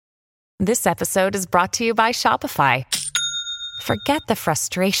This episode is brought to you by Shopify. Forget the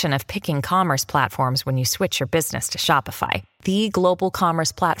frustration of picking commerce platforms when you switch your business to Shopify, the global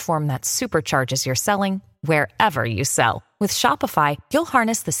commerce platform that supercharges your selling wherever you sell. With Shopify, you'll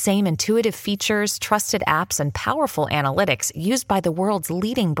harness the same intuitive features, trusted apps, and powerful analytics used by the world's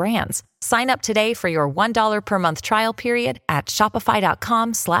leading brands. Sign up today for your $1 per month trial period at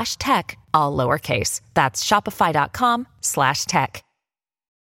shopify.com/tech, all lowercase. That's shopify.com/tech.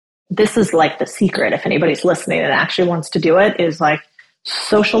 This is like the secret, if anybody's listening and actually wants to do it, is like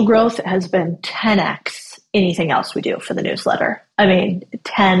social growth has been 10x anything else we do for the newsletter. I mean,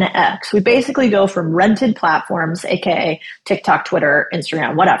 10x. We basically go from rented platforms, aka TikTok, Twitter,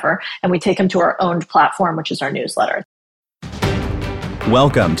 Instagram, whatever, and we take them to our owned platform, which is our newsletter.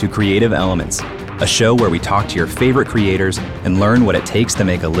 Welcome to Creative Elements, a show where we talk to your favorite creators and learn what it takes to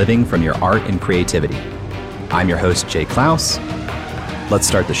make a living from your art and creativity. I'm your host, Jay Klaus. Let's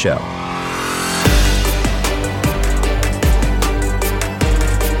start the show.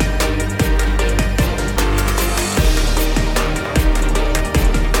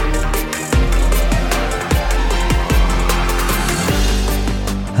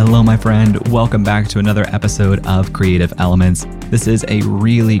 Hello, my friend. Welcome back to another episode of Creative Elements. This is a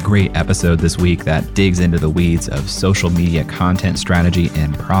really great episode this week that digs into the weeds of social media content strategy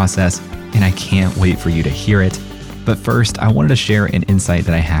and process, and I can't wait for you to hear it. But first, I wanted to share an insight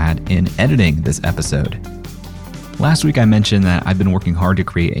that I had in editing this episode. Last week, I mentioned that I've been working hard to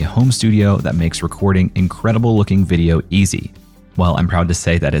create a home studio that makes recording incredible looking video easy. Well, I'm proud to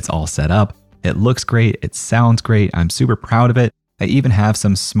say that it's all set up. It looks great. It sounds great. I'm super proud of it. I even have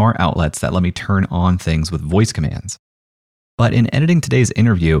some smart outlets that let me turn on things with voice commands. But in editing today's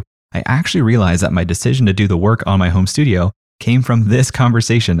interview, I actually realized that my decision to do the work on my home studio came from this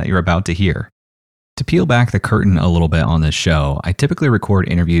conversation that you're about to hear. To peel back the curtain a little bit on this show, I typically record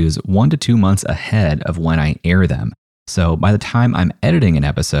interviews 1 to 2 months ahead of when I air them. So by the time I'm editing an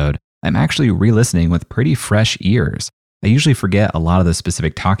episode, I'm actually re-listening with pretty fresh ears. I usually forget a lot of the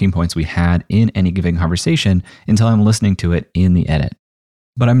specific talking points we had in any given conversation until I'm listening to it in the edit.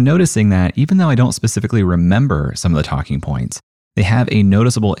 But I'm noticing that even though I don't specifically remember some of the talking points, they have a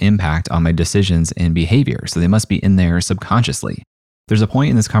noticeable impact on my decisions and behavior, so they must be in there subconsciously. There's a point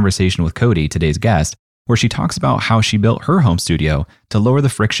in this conversation with Cody, today's guest, where she talks about how she built her home studio to lower the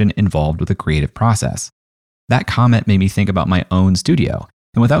friction involved with the creative process. That comment made me think about my own studio,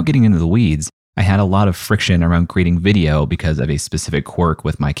 and without getting into the weeds, I had a lot of friction around creating video because of a specific quirk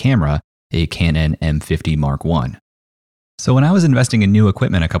with my camera, a Canon M50 Mark I. So when I was investing in new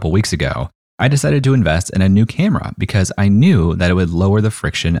equipment a couple weeks ago, I decided to invest in a new camera because I knew that it would lower the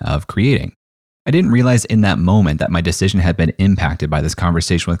friction of creating. I didn't realize in that moment that my decision had been impacted by this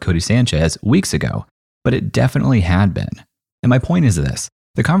conversation with Cody Sanchez weeks ago, but it definitely had been. And my point is this: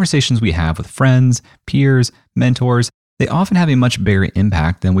 the conversations we have with friends, peers, mentors, they often have a much bigger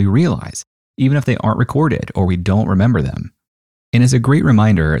impact than we realize, even if they aren't recorded or we don't remember them. And it's a great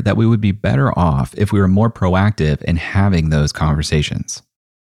reminder that we would be better off if we were more proactive in having those conversations.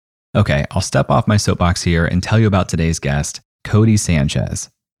 Okay, I'll step off my soapbox here and tell you about today's guest, Cody Sanchez.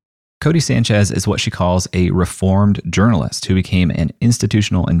 Cody Sanchez is what she calls a reformed journalist who became an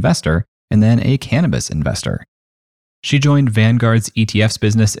institutional investor and then a cannabis investor. She joined Vanguard's ETFs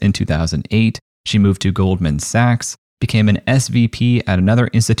business in 2008. She moved to Goldman Sachs, became an SVP at another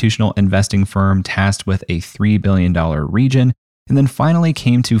institutional investing firm tasked with a $3 billion region, and then finally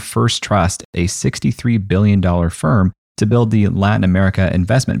came to First Trust, a $63 billion firm, to build the Latin America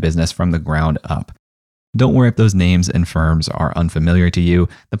investment business from the ground up. Don't worry if those names and firms are unfamiliar to you.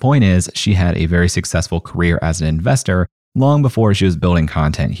 The point is, she had a very successful career as an investor long before she was building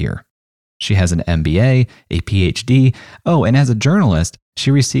content here. She has an MBA, a PhD. Oh, and as a journalist,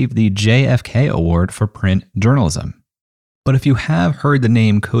 she received the JFK Award for print journalism. But if you have heard the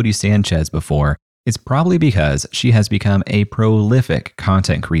name Cody Sanchez before, it's probably because she has become a prolific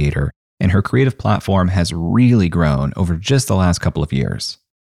content creator, and her creative platform has really grown over just the last couple of years.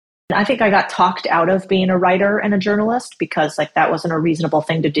 I think I got talked out of being a writer and a journalist because that wasn't a reasonable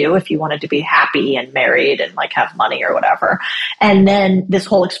thing to do if you wanted to be happy and married and have money or whatever. And then this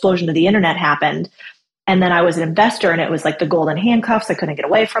whole explosion of the internet happened. And then I was an investor and it was like the golden handcuffs. I couldn't get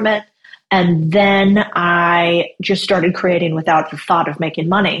away from it. And then I just started creating without the thought of making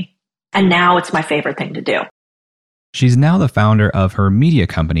money. And now it's my favorite thing to do. She's now the founder of her media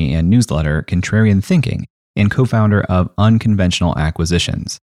company and newsletter, Contrarian Thinking, and co-founder of Unconventional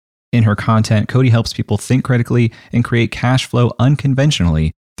Acquisitions. In her content, Cody helps people think critically and create cash flow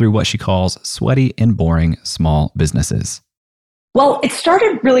unconventionally through what she calls sweaty and boring small businesses. Well, it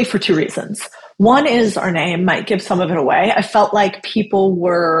started really for two reasons. One is our name might give some of it away. I felt like people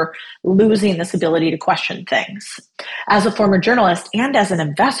were losing this ability to question things. As a former journalist and as an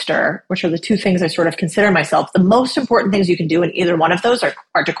investor, which are the two things I sort of consider myself, the most important things you can do in either one of those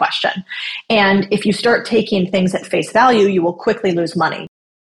are to question. And if you start taking things at face value, you will quickly lose money.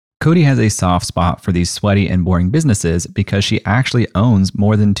 Cody has a soft spot for these sweaty and boring businesses because she actually owns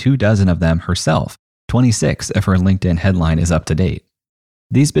more than 24 of them herself, 26 if her LinkedIn headline is up to date.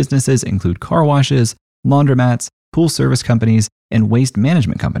 These businesses include car washes, laundromats, pool service companies, and waste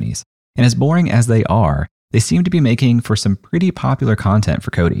management companies. And as boring as they are, they seem to be making for some pretty popular content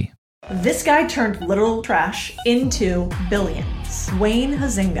for Cody. This guy turned literal trash into billions. Wayne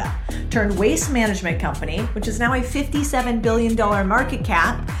Huizenga turned Waste Management Company, which is now a $57 billion market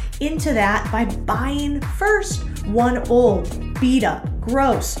cap, into that by buying first one old, beat up,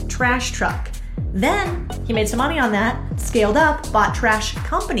 gross trash truck. Then he made some money on that, scaled up, bought trash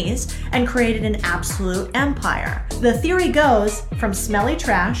companies, and created an absolute empire. The theory goes, from smelly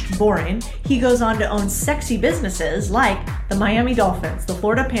trash, boring, he goes on to own sexy businesses like the Miami Dolphins, the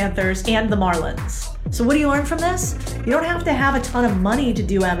Florida Panthers, and the Marlins. So what do you learn from this? You don't have to have a ton of money to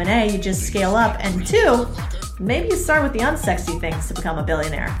do M&A, you just scale up. And two, maybe you start with the unsexy things to become a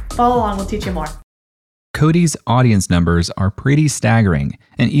billionaire. Follow along, we'll teach you more. Cody's audience numbers are pretty staggering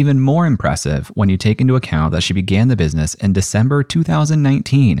and even more impressive when you take into account that she began the business in December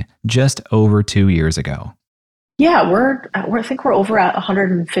 2019, just over 2 years ago. Yeah, I think we're over at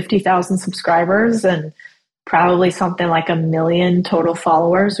 150,000 subscribers and probably something like 1 million total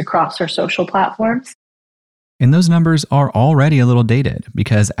followers across our social platforms. And those numbers are already a little dated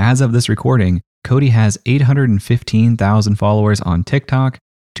because as of this recording, Cody has 815,000 followers on TikTok,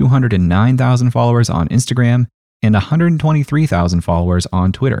 209,000 followers on Instagram, and 123,000 followers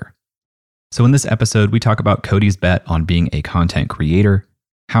on Twitter. So in this episode, we talk about Cody's bet on being a content creator,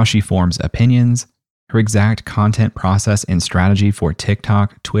 how she forms opinions, her exact content process and strategy for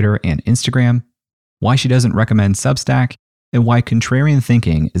TikTok, Twitter, and Instagram, why she doesn't recommend Substack, and why contrarian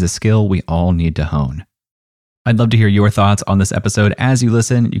thinking is a skill we all need to hone. I'd love to hear your thoughts on this episode as you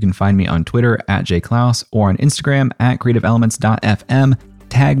listen. You can find me on Twitter at jklaus or on Instagram at creativeelements.fm.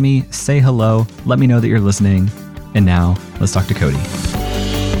 Tag me, say hello, let me know that you're listening. And now, let's talk to Cody.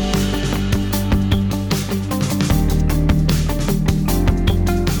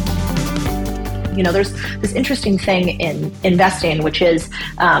 You know, there's this interesting thing in investing, which is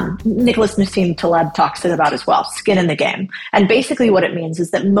Nicholas Nassim Taleb talks it about as well, skin in the game. And basically what it means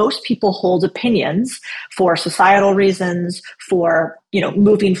is that most people hold opinions for societal reasons, for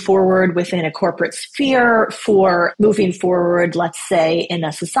moving forward within a corporate sphere, for moving forward, let's say, in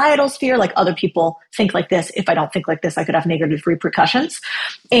a societal sphere, like other people think like this. If I don't think like this, I could have negative repercussions.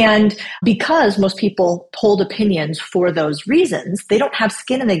 And because most people hold opinions for those reasons, they don't have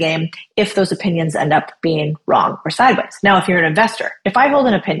skin in the game if those opinions end up being wrong or sideways. Now, if you're an investor, if I hold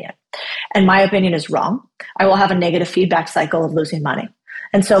an opinion and my opinion is wrong, I will have a negative feedback cycle of losing money.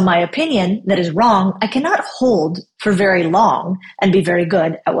 And so my opinion that is wrong, I cannot hold for very long and be very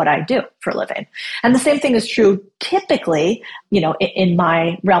good at what I do for a living. And the same thing is true typically, in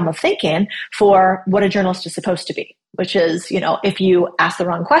my realm of thinking for what a journalist is supposed to be, which is, if you ask the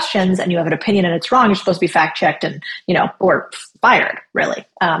wrong questions and you have an opinion and it's wrong, you're supposed to be fact checked and, or fired, really.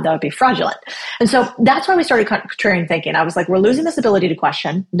 That would be fraudulent. And so that's why we started contrarian thinking. I was like, we're losing this ability to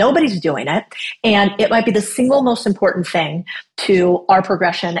question. Nobody's doing it. And it might be the single most important thing to our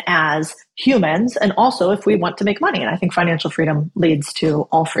progression as humans. And also if we want to make money. And I think financial freedom leads to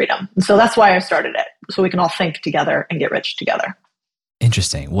all freedom. And so that's why I started it. So we can all think together and get rich together.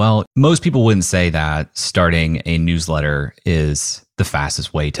 Interesting. Well, most people wouldn't say that starting a newsletter is the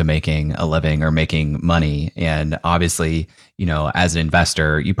fastest way to making a living or making money. And obviously, as an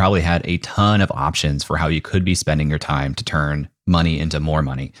investor, you probably had a ton of options for how you could be spending your time to turn money into more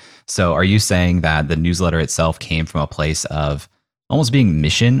money. So are you saying that the newsletter itself came from a place of almost being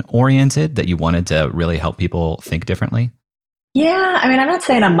mission oriented, that you wanted to really help people think differently? Yeah, I mean, I'm not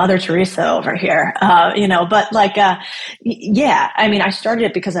saying I'm Mother Teresa over here, but yeah, I mean, I started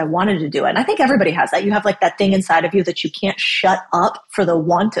it because I wanted to do it. And I think everybody has that. You have like that thing inside of you that you can't shut up for the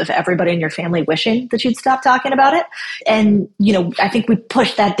want of everybody in your family wishing that you'd stop talking about it. And, I think we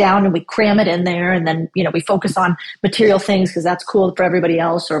push that down and we cram it in there. And then, we focus on material things because that's cool for everybody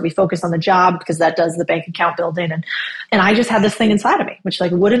else, or we focus on the job because that does the bank account building. And I just had this thing inside of me, which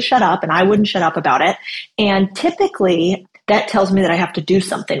wouldn't shut up, and I wouldn't shut up about it. And typically, that tells me that I have to do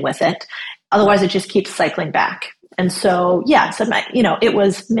something with it. Otherwise, it just keeps cycling back. And so, it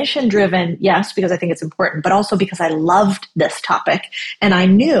was mission driven, yes, because I think it's important, but also because I loved this topic. And I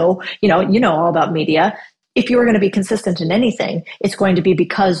knew, all about media. if you are going to be consistent in anything, it's going to be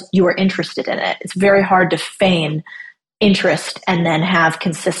because you are interested in it. It's very hard to feign interest and then have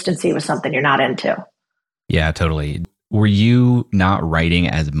consistency with something you're not into. Yeah, totally. Were you not writing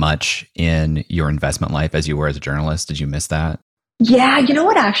as much in your investment life as you were as a journalist? Did you miss that? Yeah, you know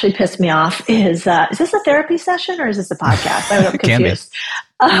what actually pissed me off is this a therapy session or is this a podcast? I'm confused.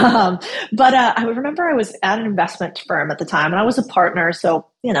 But I remember I was at an investment firm at the time and I was a partner. So,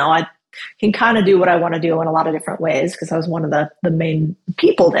 I can kind of do what I want to do in a lot of different ways because I was one of the main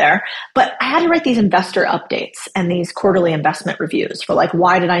people there. But I had to write these investor updates and these quarterly investment reviews for like,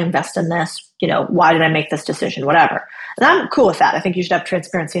 why did I invest in this? Why did I make this decision? Whatever. And I'm cool with that. I think you should have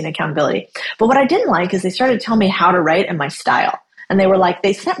transparency and accountability. But what I didn't like is they started to tell me how to write and my style. And they were like,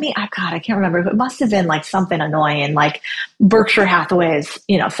 they sent me, I can't remember. It must have been like something annoying, like Berkshire Hathaway's,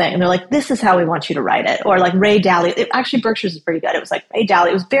 thing. And they're like, this is how we want you to write it. Or like Ray Dalio. Actually, Berkshire's is pretty good. It was like Ray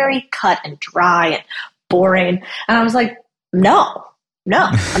Dalio. It was very cut and dry and boring. And I was like, no,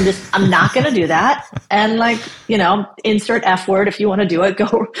 I'm not going to do that. And like, insert F word. If you want to do it,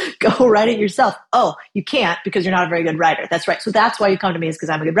 go write it yourself. Oh, you can't because you're not a very good writer. That's right. So that's why you come to me is because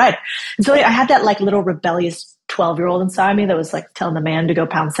I'm a good writer. And so I had that like little rebellious 12-year-old inside me that was like telling the man to go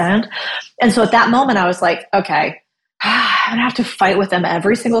pound sand. And so at that moment, I was like, okay, I'm going to have to fight with them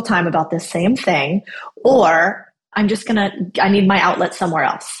every single time about this same thing, or I need my outlet somewhere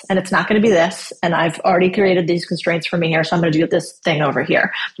else. And it's not going to be this. And I've already created these constraints for me here. So I'm going to do this thing over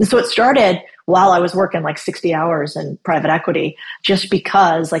here. And so it started while I was working like 60 hours in private equity, just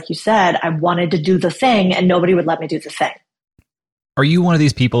because, like you said, I wanted to do the thing and nobody would let me do the thing. Are you one of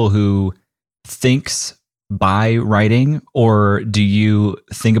these people who thinks by writing, or do you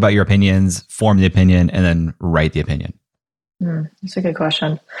think about your opinions, form the opinion, and then write the opinion? That's a good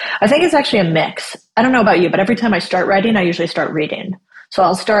question. I think it's actually a mix. I don't know about you, but every time I start writing, I usually start reading. So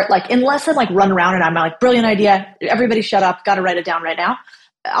I'll start unless I run around and I'm like, brilliant idea, everybody shut up, got to write it down right now.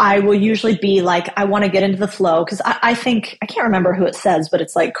 I will usually be like, I want to get into the flow because I think, I can't remember who it says, but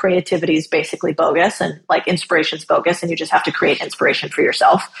it's like creativity is basically bogus and like inspiration's bogus and you just have to create inspiration for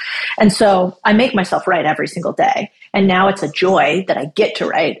yourself. And so I make myself write every single day. And now it's a joy that I get to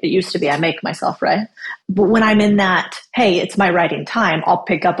write. It used to be I make myself write. But when I'm in that, hey, it's my writing time, I'll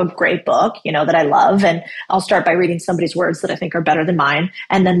pick up a great book, that I love. And I'll start by reading somebody's words that I think are better than mine.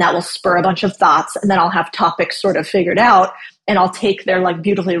 And then that will spur a bunch of thoughts. And then I'll have topics sort of figured out. And I'll take their like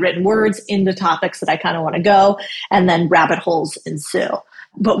beautifully written words into topics that I kind of want to go. And then rabbit holes ensue.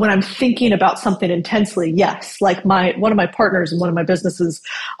 But when I'm thinking about something intensely, yes, like one of my partners in one of my businesses,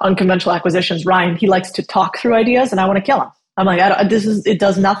 Unconventional Acquisitions, Ryan, he likes to talk through ideas and I want to kill him. I'm like, it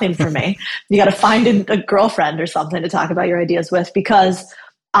does nothing for me. You got to find a girlfriend or something to talk about your ideas with, because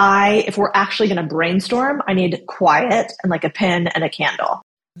if we're actually going to brainstorm, I need quiet and like a pen and a candle.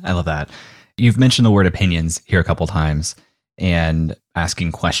 I love that. You've mentioned the word opinions here a couple times and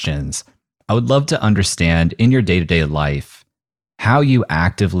asking questions. I would love to understand in your day-to-day life how you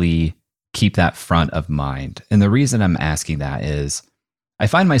actively keep that front of mind. And the reason I'm asking that is I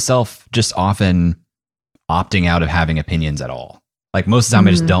find myself just often opting out of having opinions at all. Like most of the time,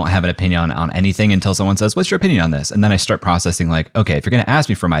 I just don't have an opinion on anything until someone says, what's your opinion on this? And then I start processing like, okay, if you're going to ask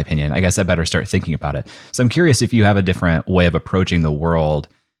me for my opinion, I guess I better start thinking about it. So I'm curious if you have a different way of approaching the world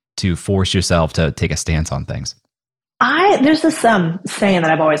to force yourself to take a stance on things. There's this saying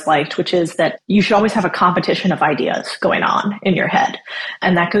that I've always liked, which is that you should always have a competition of ideas going on in your head.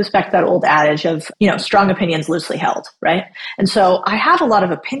 And that goes back to that old adage of, strong opinions loosely held, right? And so I have a lot of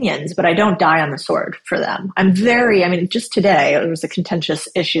opinions, but I don't die on the sword for them. Just today, there was a contentious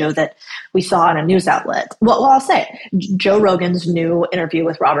issue that we saw in a news outlet. Well, I'll say Joe Rogan's new interview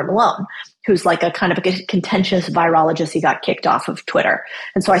with Robert Malone, who's like a kind of a contentious virologist. He got kicked off of Twitter.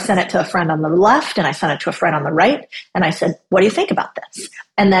 And so I sent it to a friend on the left and I sent it to a friend on the right. And I said, what do you think about this?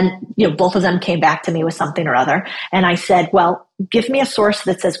 And then, both of them came back to me with something or other. And I said, well, give me a source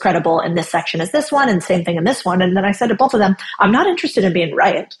that's as credible in this section as this one and same thing in this one. And then I said to both of them, I'm not interested in being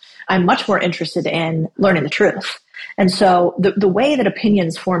right. I'm much more interested in learning the truth. And so the way that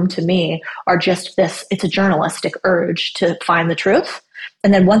opinions form to me are just this, it's a journalistic urge to find the truth.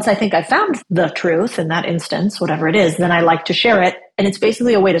 And then once I think I've found the truth in that instance, whatever it is, then I like to share it. And it's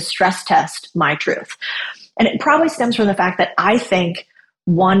basically a way to stress test my truth. And it probably stems from the fact that I think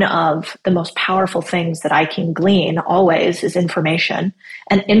one of the most powerful things that I can glean always is information.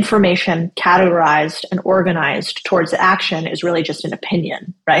 And information categorized and organized towards action is really just an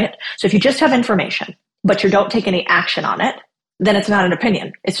opinion, right? So if you just have information, but you don't take any action on it, then it's not an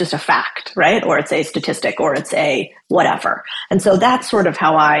opinion. It's just a fact, right? Or it's a statistic, or it's a, whatever. And so that's sort of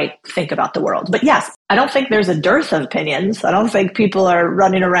how I think about the world. But yes, I don't think there's a dearth of opinions. I don't think people are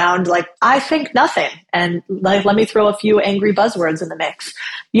running around like, I think nothing. And like, let me throw a few angry buzzwords in the mix,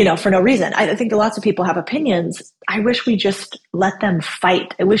 for no reason. I think that lots of people have opinions. I wish we just let them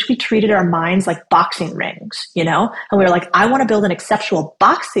fight. I wish we treated our minds like boxing rings, and we were like, I want to build an exceptional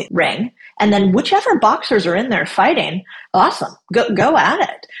boxing ring. And then whichever boxers are in there fighting, awesome, go at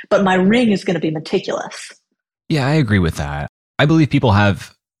it. But my ring is going to be meticulous. Yeah, I agree with that. I believe people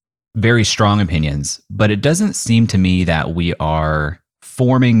have very strong opinions, but it doesn't seem to me that we are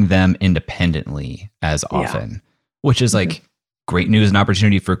forming them independently as often, which is like great news and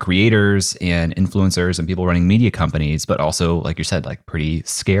opportunity for creators and influencers and people running media companies, but also, like you said, like pretty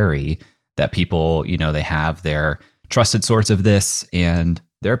scary that people, they have their trusted source of this and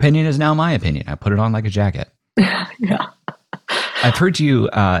their opinion is now my opinion. I put it on like a jacket. Yeah. I've heard you,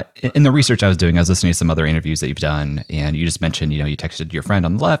 in the research I was doing, I was listening to some other interviews that you've done, and you just mentioned, you texted your friend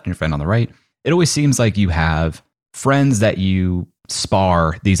on the left and your friend on the right. It always seems like you have friends that you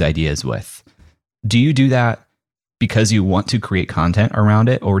spar these ideas with. Do you do that because you want to create content around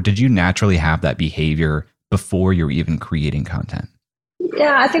it, or did you naturally have that behavior before you're even creating content?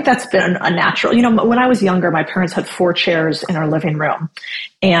 Yeah, I think that's been a natural. When I was younger, my parents had 4 chairs in our living room,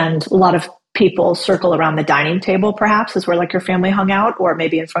 and a lot of people circle around the dining table, perhaps, is where like your family hung out, or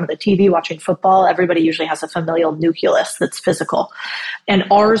maybe in front of the TV watching football. Everybody usually has a familial nucleus that's physical. And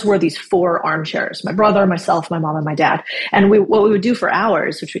ours were these 4 armchairs, my brother, myself, my mom, and my dad. And what we would do for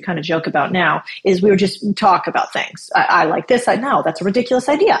hours, which we kind of joke about now, is we would just talk about things. I like this. No, that's a ridiculous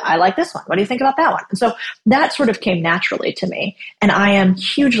idea. I like this one. What do you think about that one? And so that sort of came naturally to me. And I am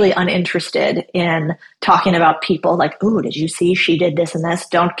hugely uninterested in talking about people like, oh, did you see she did this and this?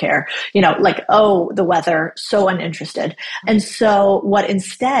 Don't care. Like, oh, the weather, so uninterested. And so what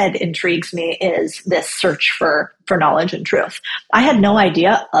instead intrigues me is this search for knowledge and truth. I had no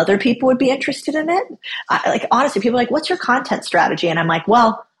idea other people would be interested in it. Honestly, people are like, what's your content strategy? And I'm like,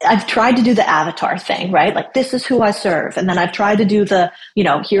 well, I've tried to do the avatar thing, right? Like, this is who I serve. And then I've tried to do the,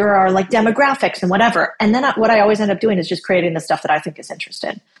 here are like demographics and whatever. And then what I always end up doing is just creating the stuff that I think is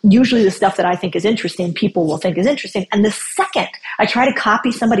interesting. Usually the stuff that I think is interesting, people will think is interesting. And the second I try to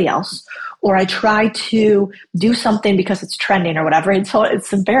copy somebody else, or I try to do something because it's trending or whatever,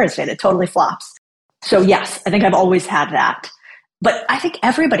 it's embarrassing. It totally flops. So yes, I think I've always had that. But I think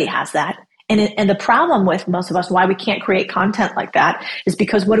everybody has that. And the problem with most of us, why we can't create content like that, is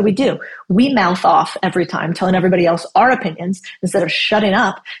because what do? We mouth off every time, telling everybody else our opinions instead of shutting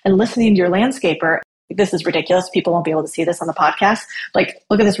up and listening to your landscaper. This is ridiculous. People won't be able to see this on the podcast. Like,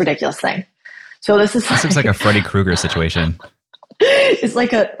 look at this ridiculous thing. So this looks like a Freddy Krueger situation. It's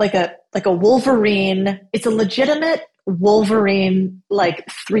like a Wolverine. It's a legitimate Wolverine, like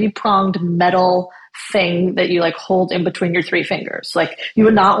 3-pronged metal thing that you like hold in between your 3 fingers. Like, you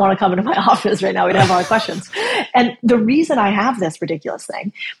would not want to come into my office right now. We'd have a lot of questions. And the reason I have this ridiculous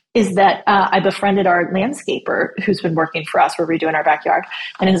thing is that I befriended our landscaper who's been working for us. We're redoing our backyard,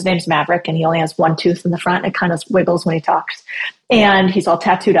 and his name's Maverick, and he only has 1 tooth in the front. It kind of wiggles when he talks, and he's all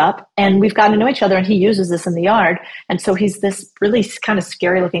tattooed up, and we've gotten to know each other, and he uses this in the yard. And so he's this really kind of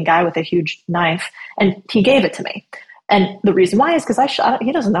scary looking guy with a huge knife, and he gave it to me. And the reason why is because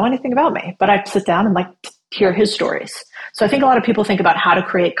he doesn't know anything about me, but I sit down and like hear his stories. So I think a lot of people think about how to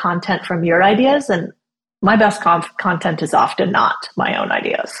create content from your ideas, and my best content is often not my own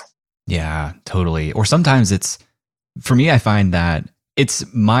ideas. Yeah, totally. Or sometimes for me, I find that it's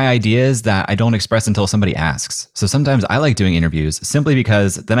my ideas that I don't express until somebody asks. So sometimes I like doing interviews simply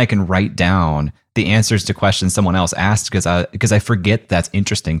because then I can write down the answers to questions someone else asked because I forget that's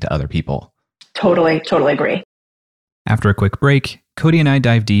interesting to other people. Totally agree. After a quick break, Cody and I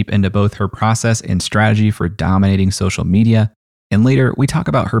dive deep into both her process and strategy for dominating social media, and later we talk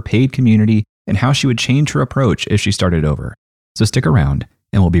about her paid community and how she would change her approach if she started over. So stick around,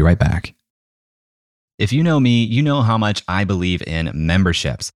 and we'll be right back. If you know me, you know how much I believe in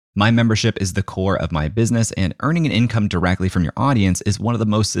memberships. My membership is the core of my business, and earning an income directly from your audience is one of the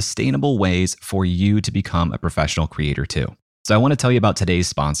most sustainable ways for you to become a professional creator too. So I want to tell you about today's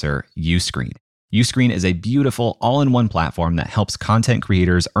sponsor, Uscreen. Uscreen is a beautiful all-in-one platform that helps content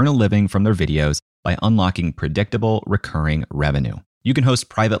creators earn a living from their videos by unlocking predictable, recurring revenue. You can host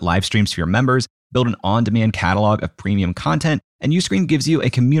private live streams for your members, build an on-demand catalog of premium content, and Uscreen gives you a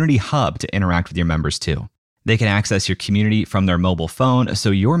community hub to interact with your members too. They can access your community from their mobile phone,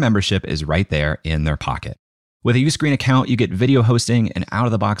 so your membership is right there in their pocket. With a Uscreen account, you get video hosting, an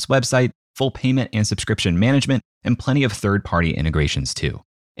out-of-the-box website, full payment and subscription management, and plenty of third-party integrations too.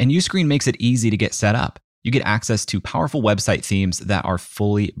 And Uscreen makes it easy to get set up. You get access to powerful website themes that are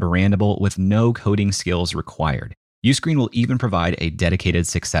fully brandable with no coding skills required. Uscreen will even provide a dedicated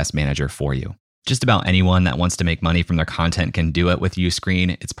success manager for you. Just about anyone that wants to make money from their content can do it with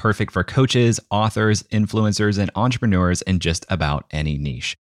Uscreen. It's perfect for coaches, authors, influencers, and entrepreneurs in just about any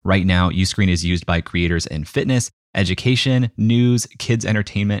niche. Right now, Uscreen is used by creators in fitness, education, news, kids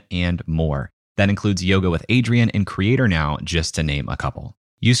entertainment, and more. That includes Yoga with Adriene and Creator Now, just to name a couple.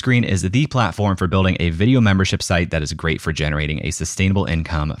 Uscreen is the platform for building a video membership site that is great for generating a sustainable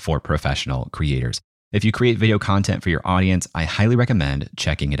income for professional creators. If you create video content for your audience, I highly recommend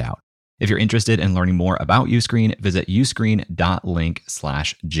checking it out. If you're interested in learning more about Uscreen, visit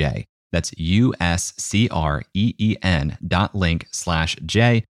uscreen.link/J. That's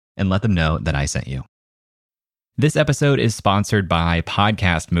uscreen.link/J, and let them know that I sent you. This episode is sponsored by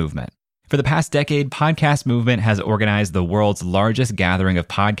Podcast Movement. For the past decade, Podcast Movement has organized the world's largest gathering of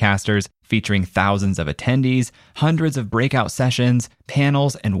podcasters, featuring thousands of attendees, hundreds of breakout sessions,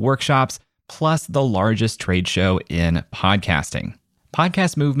 panels, and workshops, plus the largest trade show in podcasting.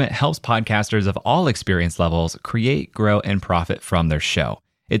 Podcast Movement helps podcasters of all experience levels create, grow, and profit from their show.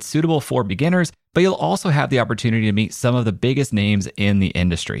 It's suitable for beginners, but you'll also have the opportunity to meet some of the biggest names in the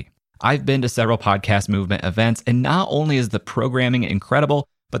industry. I've been to several Podcast Movement events, and not only is the programming incredible,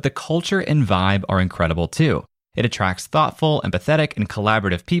 but the culture and vibe are incredible too. It attracts thoughtful, empathetic, and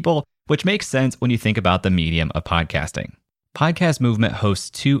collaborative people, which makes sense when you think about the medium of podcasting. Podcast Movement hosts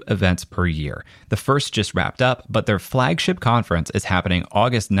 2 events per year. The first just wrapped up, but their flagship conference is happening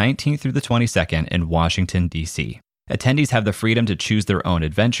August 19th through the 22nd in Washington, D.C. Attendees have the freedom to choose their own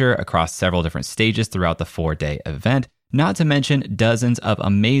adventure across several different stages throughout the 4-day event, not to mention dozens of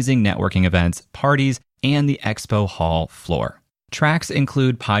amazing networking events, parties, and the expo hall floor. Tracks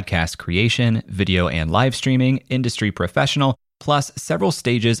include podcast creation, video and live streaming, industry professional, plus several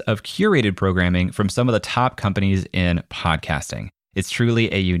stages of curated programming from some of the top companies in podcasting. It's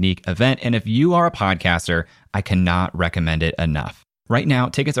truly a unique event, and if you are a podcaster, I cannot recommend it enough. Right now,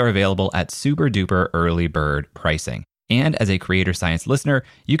 tickets are available at super duper early bird pricing. And as a Creator Science listener,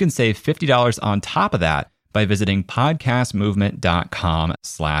 you can save $50 on top of that by visiting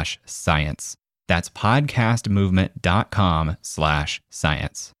podcastmovement.com/science. That's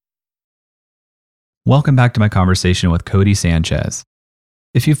podcastmovement.com/science. Welcome back to my conversation with Codie Sanchez.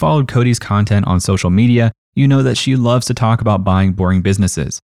 If you followed Codie's content on social media, you know that she loves to talk about buying boring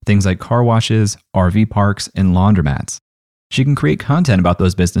businesses, things like car washes, RV parks, and laundromats. She can create content about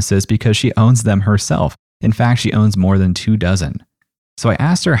those businesses because she owns them herself. In fact, she owns more than 24. So I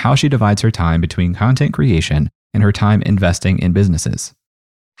asked her how she divides her time between content creation and her time investing in businesses.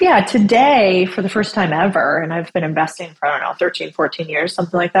 Yeah, today, for the first time ever, and I've been investing for, 13, 14 years,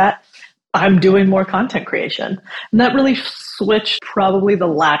 something like that, I'm doing more content creation. And that really switched probably the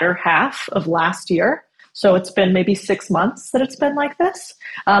latter half of last year. So it's been maybe 6 months that it's been like this.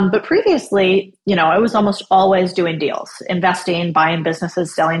 But previously, I was almost always doing deals, investing, buying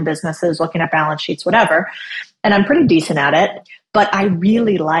businesses, selling businesses, looking at balance sheets, whatever. And I'm pretty decent at it, but I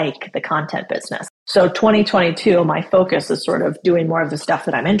really like the content business. So 2022, my focus is sort of doing more of the stuff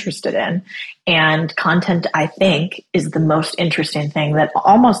that I'm interested in. And content, I think, is the most interesting thing that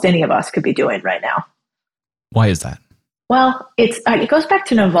almost any of us could be doing right now. Why is that? Well, it goes back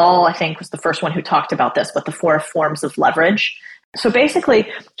to Naval, I think, was the first one who talked about this, but the 4 forms of leverage. So basically,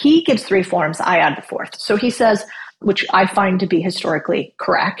 he gives 3 forms, I add the 4th. So he says, which I find to be historically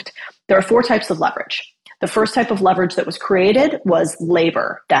correct, there are 4 types of leverage. The first type of leverage that was created was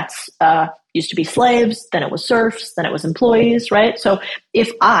labor. That's used to be slaves, then it was serfs, then it was employees, right? So if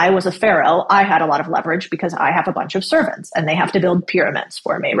I was a pharaoh, I had a lot of leverage because I have a bunch of servants and they have to build pyramids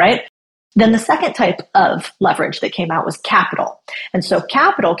for me, right? Then the second type of leverage that came out was capital. And so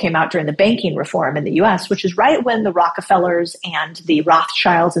capital came out during the banking reform in the US, which is right when the Rockefellers and the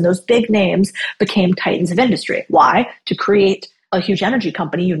Rothschilds and those big names became titans of industry. Why? To create a huge energy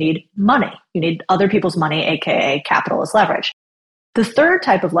company, you need money. You need other people's money, aka capital as leverage. The third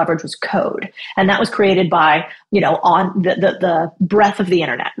type of leverage was code. And that was created by, on the breadth of the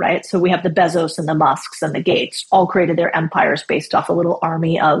internet, right? So we have the Bezos and the Musks and the Gates all created their empires based off a little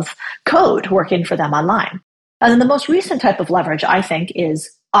army of code working for them online. And then the most recent type of leverage, I think,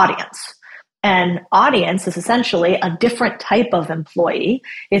 is audience. And audience is essentially a different type of employee.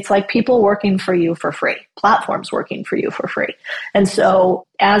 It's like people working for you for free, platforms working for you for free. And so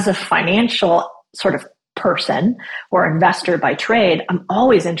as a financial sort of person or investor by trade, I'm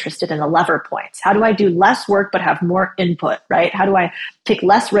always interested in the lever points. How do I do less work but have more input, right? How do I take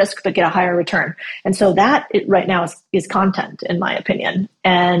less risk but get a higher return? And so that right now is content, in my opinion.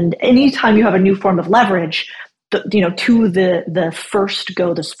 And anytime you have a new form of leverage, to the first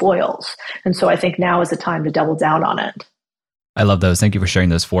go the spoils. And so I think now is the time to double down on it. I love those. Thank you for sharing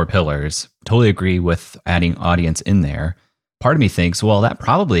those 4 pillars. Totally agree with adding audience in there. Part of me thinks, well, that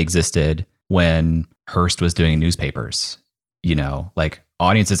probably existed when Hearst was doing newspapers. Like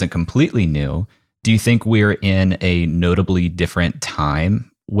audience isn't completely new. Do you think we're in a notably different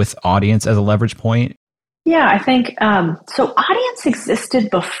time with audience as a leverage point? Yeah, I think so. Audience existed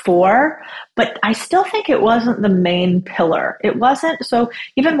before, but I still think it wasn't the main pillar. It wasn't. So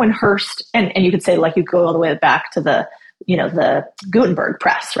even when Hearst, and you could say like you go all the way back to the Gutenberg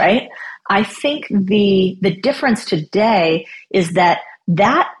press, right? I think the difference today is that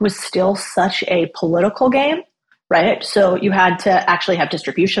was still such a political game, right? So you had to actually have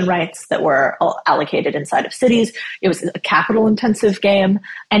distribution rights that were allocated inside of cities. It was a capital intensive game.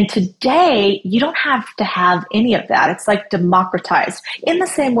 And today you don't have to have any of that. It's like democratized in the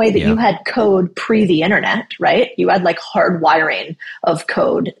same way that you had code pre the internet, right? You had like hard wiring of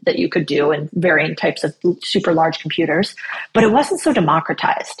code that you could do in varying types of super large computers, but it wasn't so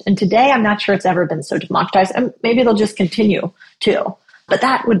democratized. And today I'm not sure it's ever been so democratized, and maybe they'll just continue to, but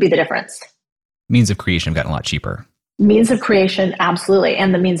that would be the difference. Means of creation have gotten a lot cheaper. Means of creation, absolutely.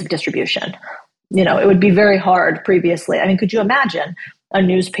 And the means of distribution. It would be very hard previously. I mean, could you imagine a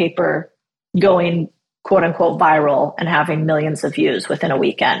newspaper going quote unquote viral and having millions of views within a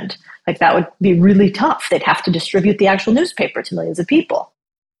weekend? Like that would be really tough. They'd have to distribute the actual newspaper to millions of people.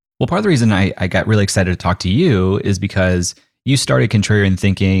 Well, part of the reason I got really excited to talk to you is because you started Contrarian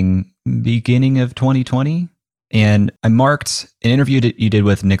Thinking beginning of 2020. And I marked an interview that you did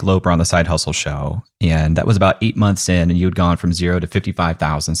with Nick Loper on the Side Hustle Show. And that was about 8 months in, and you had gone from 0 to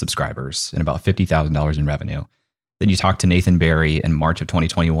 55,000 subscribers and about $50,000 in revenue. Then you talked to Nathan Barry in March of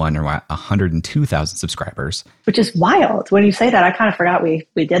 2021, around 102,000 subscribers. Which is wild. When you say that, I kind of forgot we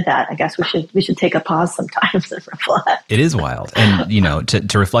did that. I guess we should take a pause sometimes and reflect. It is wild. And,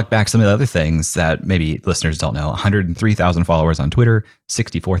 to reflect back some of the other things that maybe listeners don't know, 103,000 followers on Twitter,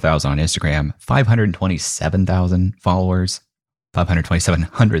 64,000 on Instagram, 527,000 followers,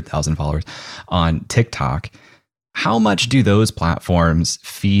 527,000 followers on TikTok. How much do those platforms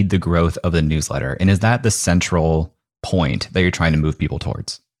feed the growth of the newsletter? And is that the central point that you're trying to move people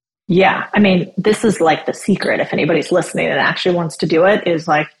towards? Yeah. I mean, this is like the secret. If anybody's listening and actually wants to do it, is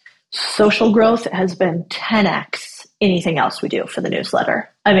like social growth has been 10x anything else we do for the newsletter.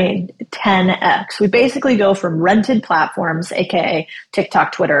 I mean, 10x. We basically go from rented platforms, aka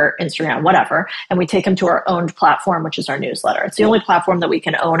TikTok, Twitter, Instagram, whatever, and we take them to our owned platform, which is our newsletter. It's the only platform that we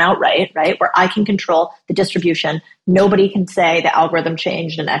can own outright, right? Where I can control the distribution. Nobody can say the algorithm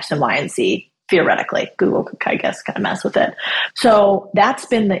changed in X and Y and Z. Theoretically, Google could, I guess, kind of mess with it. So that's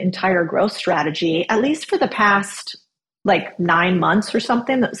been the entire growth strategy, at least for the past like 9 months or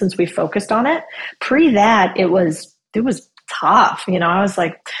something since we focused on it. Pre that, it was tough. I was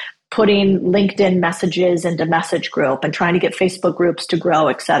like putting LinkedIn messages into message group and trying to get Facebook groups to grow,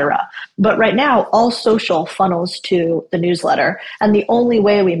 et cetera. But right now, all social funnels to the newsletter. And the only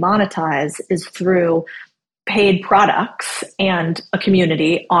way we monetize is through paid products and a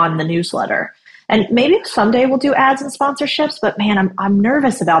community on the newsletter. And maybe someday we'll do ads and sponsorships, but man, I'm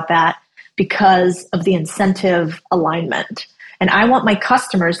nervous about that because of the incentive alignment. And I want my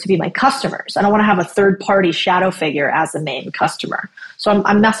customers to be my customers. I don't want to have a third-party shadow figure as the main customer. So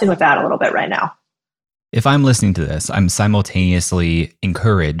I'm messing with that a little bit right now. If I'm listening to this, I'm simultaneously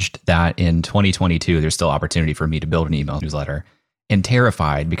encouraged that in 2022, there's still opportunity for me to build an email newsletter, and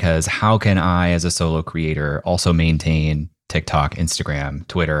terrified because how can I, as a solo creator, also maintain TikTok, Instagram,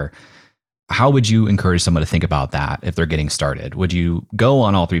 Twitter? How would you encourage someone to think about that if they're getting started? Would you go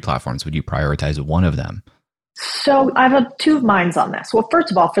on all 3 platforms? Would you prioritize one of them? So I have two minds on this. Well,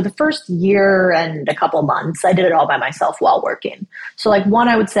 first of all, for the first year and a couple months, I did it all by myself while working. So like one,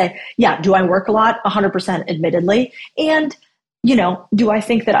 I would say, yeah, do I work a lot? 100% admittedly. And, do I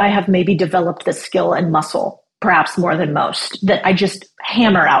think that I have maybe developed the skill and muscle, perhaps more than most, that I just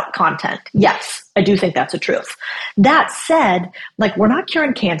hammer out content? Yes, I do think that's a truth. That said, like we're not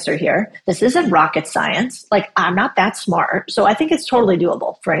curing cancer here. This isn't rocket science. Like I'm not that smart. So I think it's totally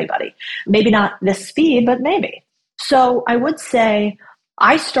doable for anybody. Maybe not this speed, but maybe. So I would say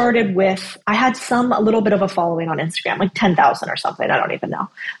I started with, I had a little bit of a following on Instagram, like 10,000 or something. I don't even know.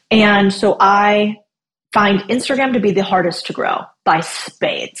 And so I find Instagram to be the hardest to grow by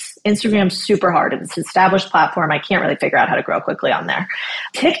spades. Instagram's super hard. It's an established platform. I can't really figure out how to grow quickly on there.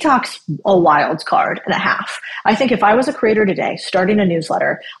 TikTok's a wild card and a half. I think if I was a creator today, starting a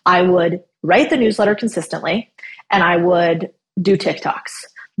newsletter, I would write the newsletter consistently and I would do TikToks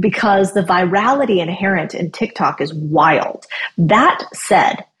because the virality inherent in TikTok is wild. That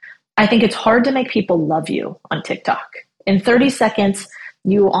said, I think it's hard to make people love you on TikTok. In 30 seconds,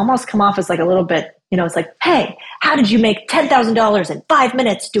 you almost come off as like a little bit It's like, hey, how did you make $10,000 in 5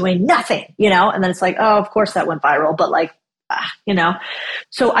 minutes doing nothing? And then it's like, oh, of course that went viral, but like,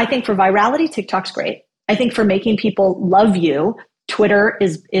 So I think for virality, TikTok's great. I think for making people love you, Twitter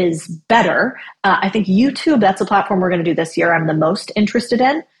is better. I think YouTube, that's a platform we're going to do this year I'm the most interested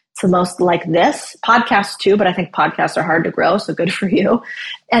in. It's the most like this. Podcasts too, but I think podcasts are hard to grow, so good for you.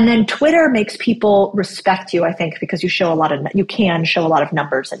 And then Twitter makes people respect you, I think, because you can show a lot of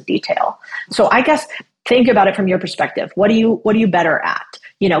numbers and detail. So I guess think about it from your perspective. What are you better at?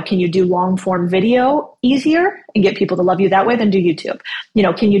 Can you do long form video easier and get people to love you that way? Then do YouTube.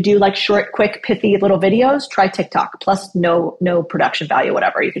 Can you do like short, quick, pithy little videos? Try TikTok plus no production value,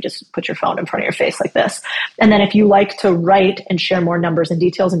 whatever. You could just put your phone in front of your face like this. And then if you like to write and share more numbers and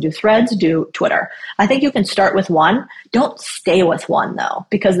details and do threads, do Twitter. I think you can start with one. Don't stay with one though,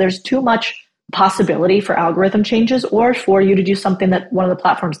 because there's too much possibility for algorithm changes or for you to do something that one of the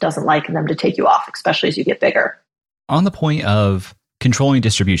platforms doesn't like and them to take you off, especially as you get bigger. On the point of controlling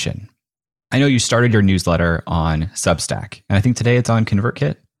distribution, I know you started your newsletter on Substack, and I think today it's on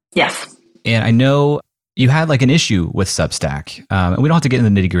ConvertKit. Yes. And I know you had like an issue with Substack, and we don't have to get into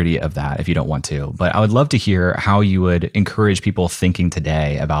the nitty-gritty of that if you don't want to, but I would love to hear how you would encourage people thinking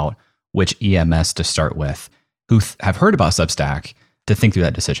today about which EMS to start with who have heard about Substack to think through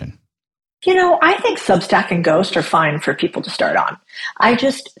that decision. I think Substack and Ghost are fine for people to start on. I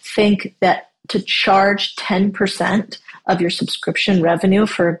just think that to charge 10% of your subscription revenue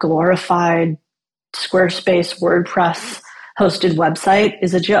for a glorified Squarespace, WordPress hosted website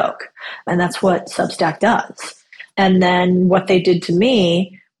is a joke. And that's what Substack does. And then what they did to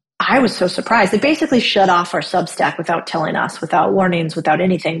me, I was so surprised. They basically shut off our Substack without telling us, without warnings, without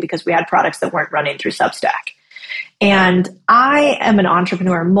anything, because we had products that weren't running through Substack. And I am an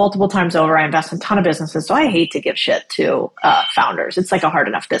entrepreneur multiple times over. I invest in a ton of businesses. So I hate to give shit to founders. It's like a hard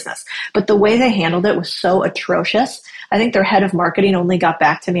enough business. But the way they handled it was so atrocious. I think their head of marketing only got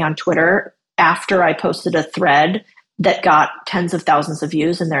back to me on Twitter after I posted a thread that got tens of thousands of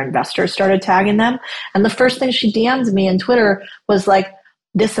views and their investors started tagging them. And the first thing she DM'd me on Twitter was like,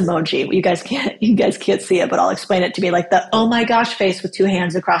 this emoji. You guys can't see it, but I'll explain it to be like the oh my gosh face with two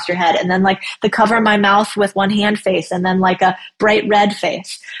hands across your head, and then like the cover my mouth with one hand face, and then like a bright red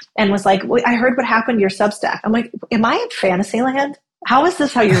face, and was like, well, I heard what happened to your Substack. I'm like, am I in Fantasyland? How is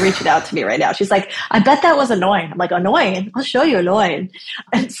this how you're reaching out to me right now? She's like, I bet that was annoying. I'm like, annoying? I'll show you annoying.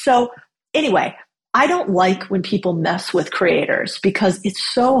 And so anyway, I don't like when people mess with creators because it's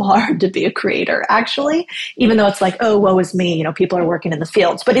so hard to be a creator, actually, even though it's like, oh, woe is me, people are working in the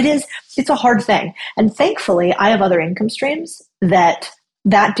fields, but it's a hard thing. And thankfully, I have other income streams that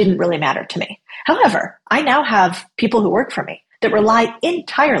didn't really matter to me. However, I now have people who work for me that rely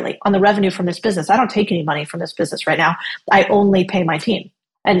entirely on the revenue from this business. I don't take any money from this business right now. I only pay my team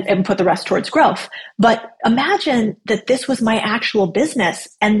and put the rest towards growth. But imagine that this was my actual business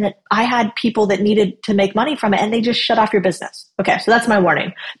and that I had people that needed to make money from it and they just shut off your business. Okay, so that's my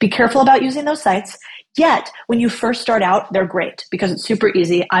warning. Be careful about using those sites. Yet, when you first start out, they're great because it's super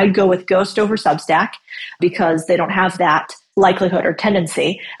easy. I'd go with Ghost over Substack because they don't have that likelihood or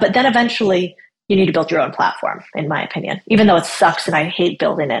tendency. But then eventually, you need to build your own platform, in my opinion, even though it sucks and I hate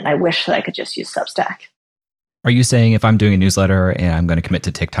building it and I wish that I could just use Substack. Are you saying if I'm doing a newsletter and I'm going to commit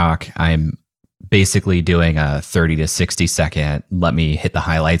to TikTok, I'm basically doing a 30 to 60 second, let me hit the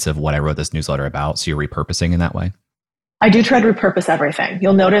highlights of what I wrote this newsletter about, so you're repurposing in that way? I do try to repurpose everything.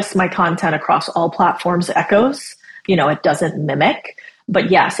 You'll notice my content across all platforms echoes. It doesn't mimic. But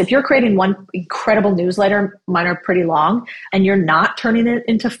yes, if you're creating one incredible newsletter, mine are pretty long, and you're not turning it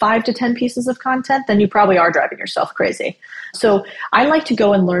into 5 to 10 pieces of content, then you probably are driving yourself crazy. So I like to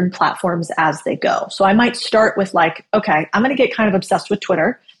go and learn platforms as they go. So I might start with like, okay, I'm going to get kind of obsessed with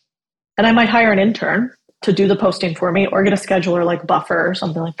Twitter, and I might hire an intern to do the posting for me or get a scheduler like Buffer or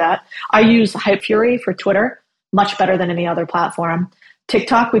something like that. I use Hypefury for Twitter, much better than any other platform.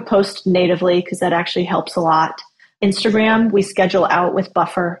 TikTok, we post natively because that actually helps a lot. Instagram, we schedule out with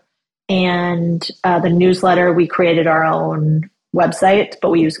Buffer, and the newsletter, we created our own website, but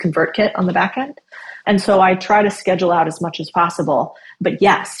we use ConvertKit on the back end. And so I try to schedule out as much as possible. But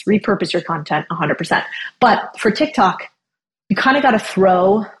yes, repurpose your content 100%. But for TikTok, you kind of got to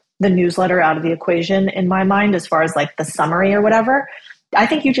throw the newsletter out of the equation in my mind as far as like the summary or whatever. I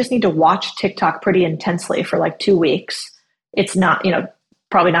think you just need to watch TikTok pretty intensely for like 2 weeks. It's not,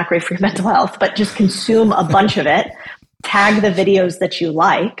 probably not great for your mental health, but just consume a bunch of it, tag the videos that you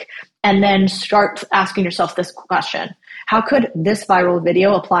like, and then start asking yourself this question. How could this viral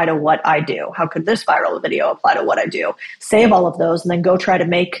video apply to what I do? How could this viral video apply to what I do? Save all of those and then go try to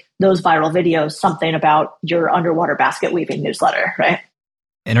make those viral videos something about your underwater basket weaving newsletter, right?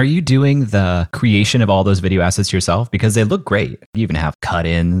 And are you doing the creation of all those video assets yourself? Because they look great. You even have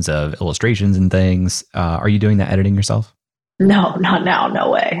cut-ins of illustrations and things. Are you doing that editing yourself? No, not now.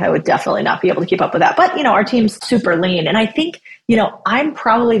 No way. I would definitely not be able to keep up with that. But, our team's super lean. And I think, I'm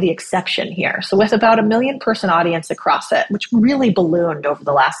probably the exception here. So with about 1 million person audience across it, which really ballooned over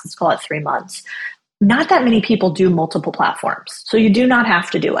the last, let's call it 3 months, not that many people do multiple platforms. So you do not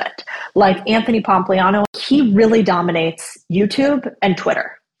have to do it. Like Anthony Pompliano, he really dominates YouTube and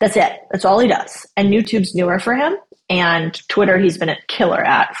Twitter. That's it. That's all he does. And YouTube's newer for him. And Twitter, he's been a killer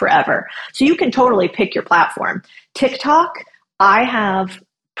at forever. So you can totally pick your platform. TikTok, I have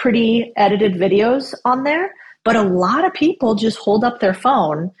pretty edited videos on there, but a lot of people just hold up their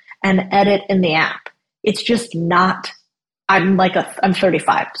phone and edit in the app. It's just not, I'm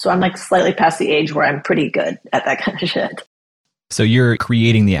 35, so I'm like slightly past the age where I'm pretty good at that kind of shit. So you're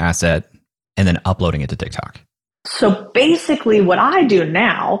creating the asset and then uploading it to TikTok. So basically what I do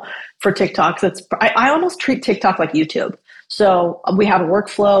now for TikTok, I almost treat TikTok like YouTube. So we have a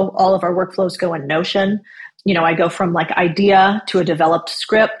workflow. All of our workflows go in Notion. I go from like idea to a developed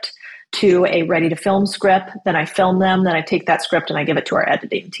script to a ready to film script. Then I film them. Then I take that script and I give it to our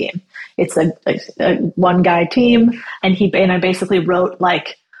editing team. It's a one guy team. And I basically wrote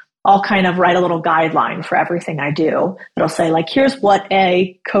like, I'll kind of write a little guideline for everything I do. It'll say like, here's what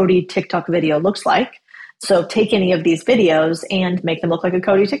a Cody TikTok video looks like. So take any of these videos and make them look like a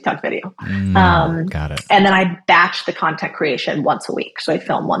Cody TikTok video. Got it. And then I batch the content creation once a week. So I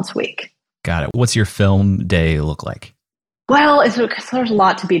film once a week. Got it. What's your film day look like? Well, there's a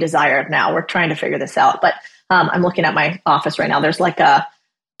lot to be desired now. We're trying to figure this out. But I'm looking at my office right now. There's like a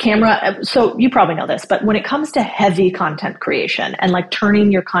camera. So you probably know this, but when it comes to heavy content creation and like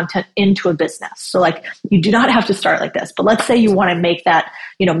turning your content into a business. So like you do not have to start like this, but let's say you want to make that,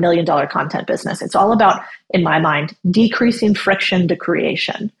 $1 million content business. It's all about, in my mind, decreasing friction to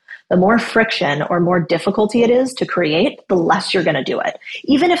creation. The more friction or more difficulty it is to create, the less you're going to do it,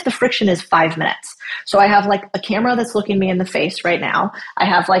 even if the friction is 5 minutes. So I have like a camera that's looking me in the face right now. I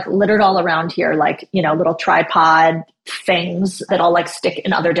have like littered all around here, like, little tripod things that I'll like stick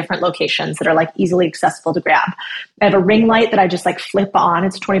in other different locations that are like easily accessible to grab. I have a ring light that I just like flip on.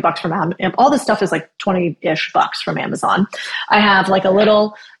 It's $20 from Amazon. All this stuff is like 20-ish bucks from Amazon. I have like a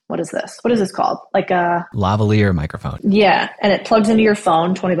little, what is this? What is this called? Like a lavalier microphone. Yeah. And it plugs into your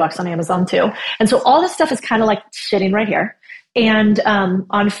phone, $20 on Amazon too. And so all this stuff is kind of like sitting right here. And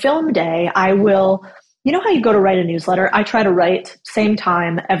on film day, I will, how you go to write a newsletter? I try to write same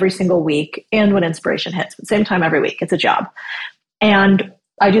time every single week and when inspiration hits, but same time every week. It's a job. And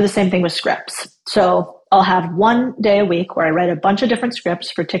I do the same thing with scripts. So I'll have one day a week where I write a bunch of different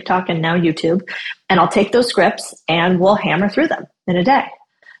scripts for TikTok and now YouTube. And I'll take those scripts and we'll hammer through them in a day.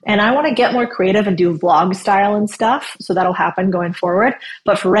 And I want to get more creative and do vlog style and stuff. So that'll happen going forward.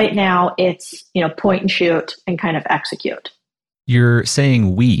 But for right now, it's, point and shoot and kind of execute. You're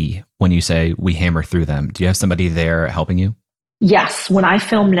saying we when you say we hammer through them. Do you have somebody there helping you? Yes. When I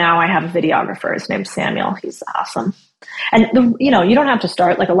film now, I have a videographer. His name's Samuel. He's awesome. And, you don't have to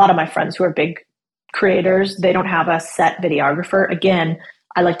start like a lot of my friends who are big creators. They don't have a set videographer. Again,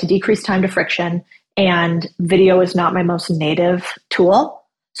 I like to decrease time to friction, and video is not my most native tool.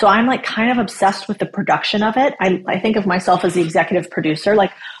 So I'm like kind of obsessed with the production of it. I think of myself as the executive producer,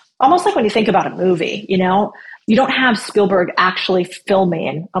 like almost like when you think about a movie, you don't have Spielberg actually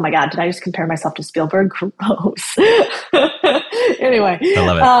filming. Oh my God, did I just compare myself to Spielberg? Gross. Anyway.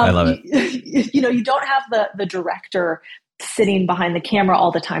 I love it. You don't have the director sitting behind the camera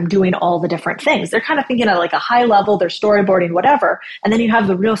all the time doing all the different things. They're kind of thinking at like a high level, they're storyboarding, whatever. And then you have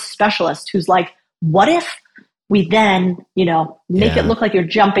the real specialist who's like, what if we then, make it look like you're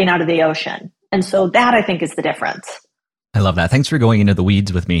jumping out of the ocean? And so that I think is the difference. I love that. Thanks for going into the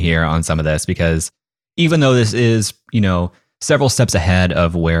weeds with me here on some of this, because even though this is, several steps ahead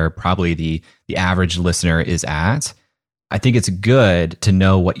of where probably the average listener is at, I think it's good to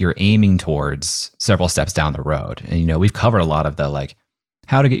know what you're aiming towards several steps down the road. And, we've covered a lot of the like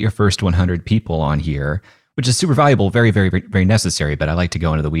how to get your first 100 people on here, which is super valuable, very, very, very necessary. But I like to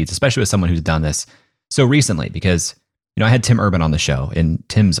go into the weeds, especially with someone who's done this so recently, because, I had Tim Urban on the show, and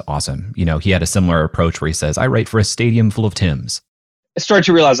Tim's awesome. He had a similar approach where he says, I write for a stadium full of Tims. I started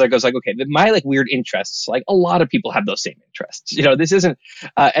to realize, I was like, okay, my like weird interests, like a lot of people have those same interests. This isn't,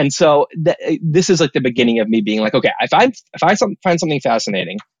 and so this is like the beginning of me being like, okay, if I find something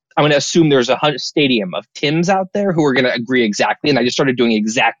fascinating, I'm going to assume there's a stadium of Tims out there who are going to agree exactly. And I just started doing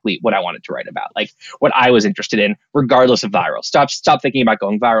exactly what I wanted to write about, like what I was interested in, regardless of viral. Stop thinking about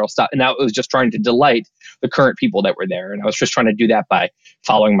going viral. And I was just trying to delight the current people that were there. And I was just trying to do that by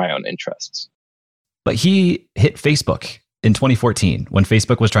following my own interests. But he hit Facebook in 2014 when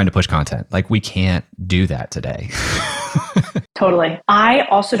Facebook was trying to push content. Like, we can't do that today. Totally. I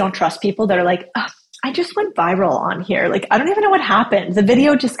also don't trust people that are like, oh, I just went viral on here. Like, I don't even know what happened. The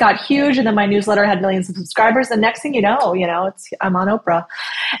video just got huge and then my newsletter had millions of subscribers. The next thing you know, I'm on Oprah.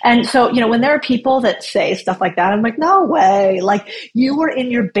 And so, when there are people that say stuff like that, I'm like, no way. Like, you were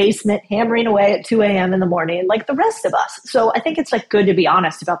in your basement hammering away at 2 a.m. in the morning, like the rest of us. So I think it's like good to be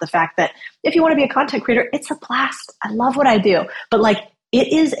honest about the fact that if you want to be a content creator, it's a blast. I love what I do. But like, it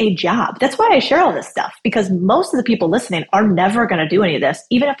is a job. That's why I share all this stuff, because most of the people listening are never going to do any of this,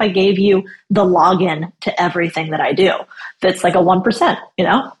 even if I gave you the login to everything that I do. That's like a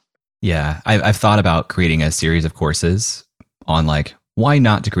 1%, Yeah, I've thought about creating a series of courses on like, why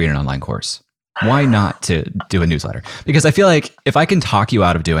not to create an online course? Why not to do a newsletter? Because I feel like if I can talk you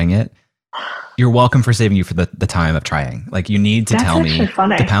out of doing it, you're welcome for saving you for the time of trying. Like, you need to tell me to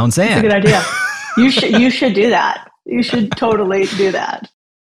pound sand. That's a good idea. You should do that. You should totally do that.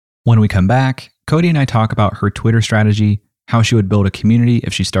 When we come back, Cody and I talk about her Twitter strategy, how she would build a community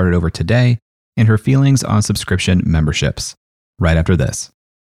if she started over today, and her feelings on subscription memberships. Right after this.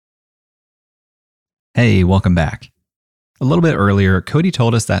 Hey, welcome back. A little bit earlier, Cody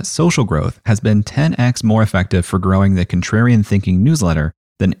told us that social growth has been 10x more effective for growing the Contrarian Thinking newsletter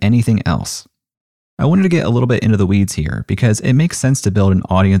than anything else. I wanted to get a little bit into the weeds here because it makes sense to build an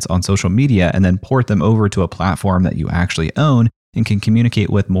audience on social media and then port them over to a platform that you actually own and can communicate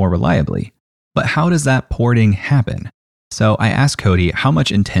with more reliably. But how does that porting happen? So I asked Cody how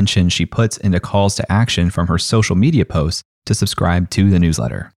much intention she puts into calls to action from her social media posts to subscribe to the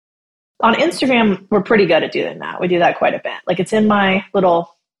newsletter. On Instagram, we're pretty good at doing that. We do that quite a bit. Like, it's in my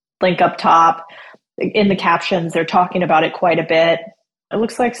little link up top. In the captions, they're talking about it quite a bit. It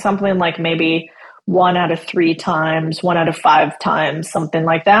looks like something like maybe 1 out of 3 times, 1 out of 5 times, something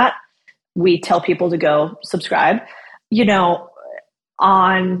like that, we tell people to go subscribe.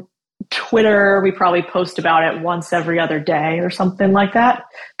 On Twitter, we probably post about it once every other day or something like that.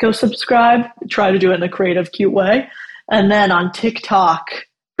 Go subscribe. Try to do it in a creative, cute way. And then on TikTok,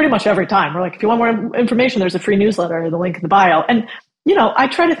 pretty much every time, we're like, if you want more information, there's a free newsletter, the link in the bio. And I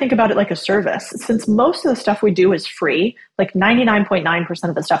try to think about it like a service. Since most of the stuff we do is free, like 99.9%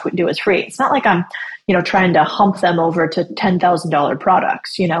 of the stuff we do is free. It's not like I'm, trying to hump them over to $10,000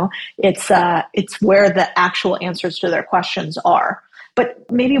 products. It's where the actual answers to their questions are.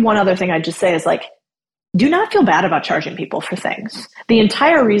 But maybe one other thing I'd just say is like, do not feel bad about charging people for things. The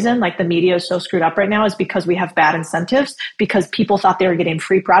entire reason like the media is so screwed up right now is because we have bad incentives, because people thought they were getting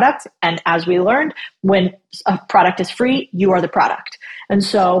free products. And as we learned, when a product is free, you are the product. And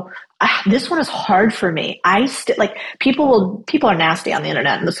so this one is hard for me. People are nasty on the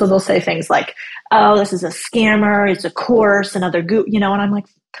internet. And so they'll say things like, oh, this is a scammer, it's a course, another and I'm like,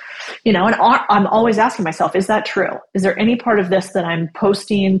 and I'm always asking myself, is that true? Is there any part of this that I'm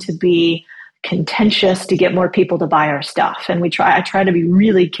posting to be contentious to get more people to buy our stuff? And I try to be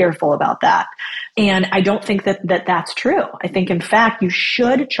really careful about that. And I don't think that's true. I think, in fact, you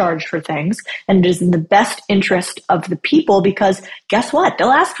should charge for things, and it is in the best interest of the people, because guess what? They'll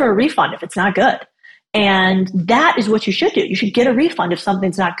ask for a refund if it's not good. And that is what you should do. You should get a refund if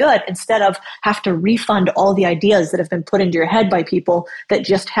something's not good, instead of have to refund all the ideas that have been put into your head by people that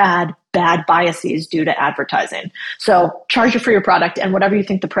just had bad biases due to advertising. So charge it for your product, and whatever you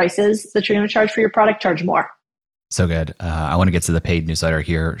think the price is that you're going to charge for your product, charge more. So good. I want to get to the paid newsletter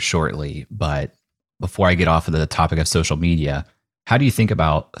here shortly, but before I get off of the topic of social media, how do you think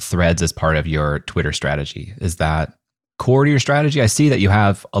about threads as part of your Twitter strategy? Is that core to your strategy? I see that you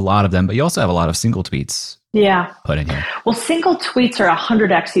have a lot of them, but you also have a lot of single tweets. Yeah. Put in here. Well, single tweets are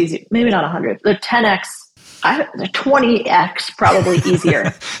 100x easy. Maybe not 100. They're 10x. They're 20x probably easier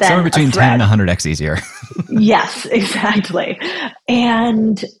than somewhere between 10 and 100x easier. Yes, exactly.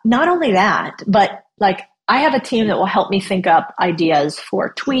 And not only that, but like, I have a team that will help me think up ideas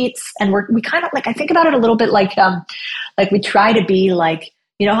for tweets. And we kind of like, I think about it a little bit like we try to be like,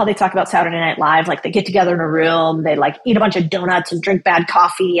 how they talk about Saturday Night Live, like they get together in a room, they like eat a bunch of donuts and drink bad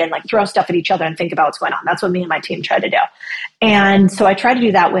coffee and like throw stuff at each other and think about what's going on. That's what me and my team try to do. And so I try to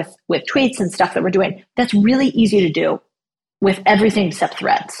do that with tweets and stuff that we're doing. That's really easy to do with everything except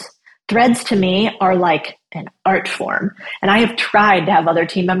threads. Threads to me are like an art form. And I have tried to have other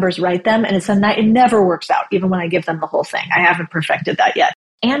team members write them, and it never works out, even when I give them the whole thing. I haven't perfected that yet.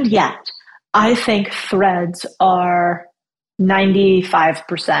 And yet, I think threads are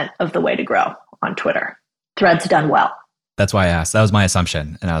 95% of the way to grow on Twitter. Threads done well. That's why I asked. That was my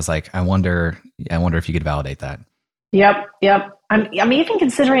assumption. And I was like, I wonder if you could validate that. Yep. I'm even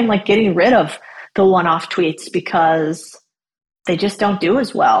considering like getting rid of the one-off tweets, because they just don't do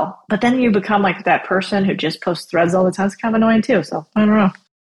as well. But then you become like that person who just posts threads all the time. It's kind of annoying too. So I don't know.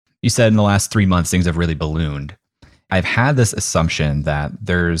 You said in the last 3 months, things have really ballooned. I've had this assumption that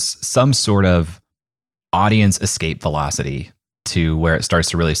there's some sort of audience escape velocity to where it starts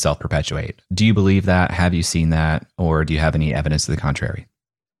to really self-perpetuate. Do you believe that? Have you seen that? Or do you have any evidence to the contrary?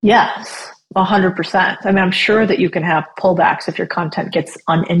 Yes, 100%. I mean, I'm sure that you can have pullbacks if your content gets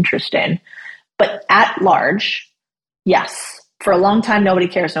uninteresting. But at large, yes. For a long time, nobody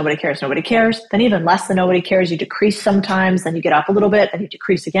cares. Then even less than nobody cares, you decrease sometimes, then you get up a little bit, then you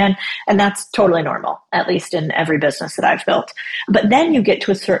decrease again. And that's totally normal, at least in every business that I've built. But then you get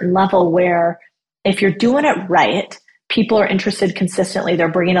to a certain level where if you're doing it right, people are interested consistently. They're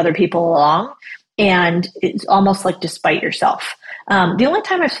bringing other people along. And it's almost like despite yourself. The only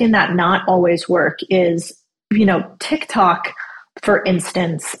time I've seen that not always work is, TikTok, for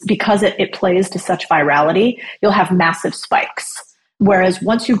instance, because it plays to such virality, you'll have massive spikes. Whereas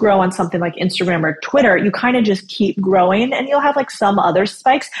once you grow on something like Instagram or Twitter, you kind of just keep growing and you'll have like some other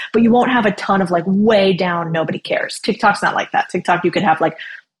spikes, but you won't have a ton of like way down, nobody cares. TikTok's not like that. TikTok, you could have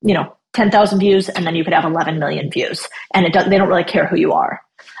 10,000 views and then you could have 11 million views and they don't really care who you are.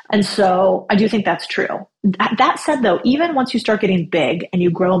 And so I do think that's true. That said though, even once you start getting big and you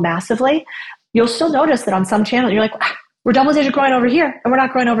grow massively, you'll still notice that on some channels, you're like, we're double digit growing over here and we're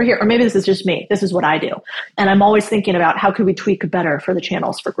not growing over here. Or maybe this is just me. This is what I do. And I'm always thinking about how could we tweak better for the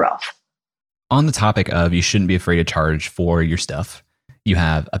channels for growth. On the topic of you shouldn't be afraid to charge for your stuff, you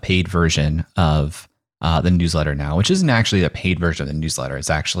have a paid version of the newsletter now, which isn't actually a paid version of the newsletter. It's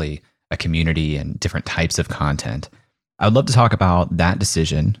actually a community and different types of content. I would love to talk about that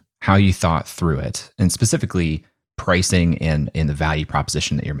decision, how you thought through it, and specifically pricing and the value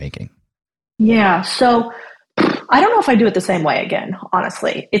proposition that you're making. Yeah. So I don't know if I do it the same way again,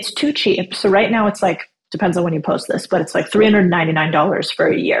 honestly. It's too cheap. So right now it's like, depends on when you post this, but it's like $399 for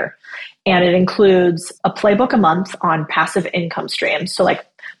a year. And it includes a playbook a month on passive income streams. So like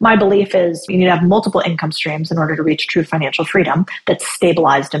my belief is you need to have multiple income streams in order to reach true financial freedom that's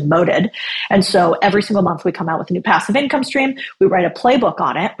stabilized and moated. And so every single month we come out with a new passive income stream. We write a playbook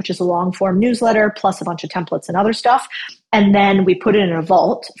on it, which is a long form newsletter plus a bunch of templates and other stuff. And then we put it in a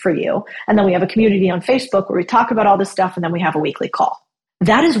vault for you. And then we have a community on Facebook where we talk about all this stuff. And then we have a weekly call.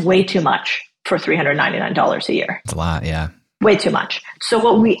 That is way too much for $399 a year. It's a lot, yeah. Way too much. So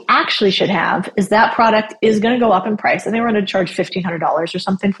what we actually should have is that product is going to go up in price. I think we're going to charge $1,500 or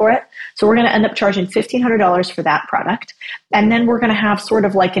something for it. So we're going to end up charging $1,500 for that product. And then we're going to have sort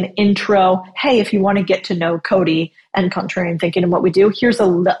of like an intro. Hey, if you want to get to know Cody and Contrarian Thinking and what we do, here's a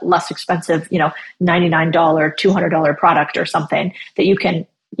less expensive, $99, $200 product or something that you can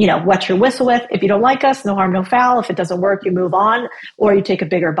wet your whistle with. If you don't like us, no harm, no foul. If it doesn't work, you move on or you take a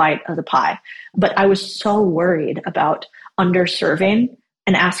bigger bite of the pie. But I was so worried about underserving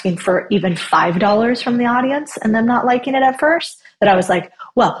and asking for even $5 from the audience and them not liking it at first that I was like,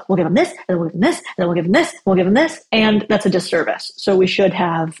 well, we'll give them this and then we'll give them this and then we'll give them this and we'll give them this. And that's a disservice. So we should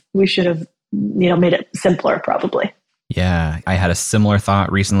have, made it simpler probably. Yeah. I had a similar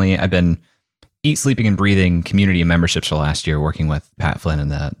thought recently. I've been eat, sleeping, and breathing community and memberships for the last year working with Pat Flynn and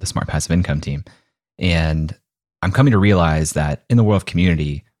the Smart Passive Income team. And I'm coming to realize that in the world of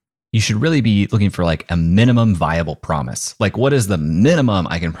community, you should really be looking for like a minimum viable promise. Like what is the minimum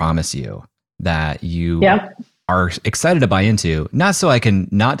I can promise you that you are excited to buy into? Not so I can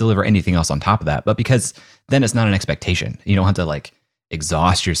not deliver anything else on top of that, but because then it's not an expectation. You don't have to like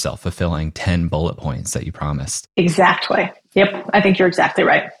exhaust yourself fulfilling 10 bullet points that you promised. Exactly. Yep. I think you're exactly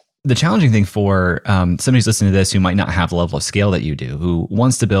right. The challenging thing for somebody who's listening to this who might not have the level of scale that you do, who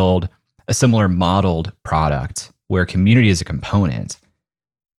wants to build a similar modeled product where community is a component.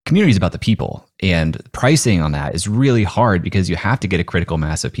 Community is about the people, and pricing on that is really hard because you have to get a critical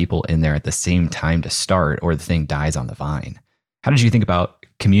mass of people in there at the same time to start, or the thing dies on the vine. How did you think about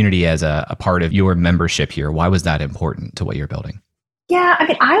community as a part of your membership here? Why was that important to what you're building? Yeah, I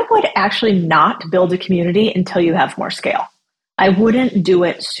mean, I would actually not build a community until you have more scale. I wouldn't do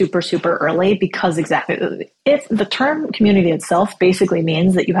it super, super early because exactly if the term community itself basically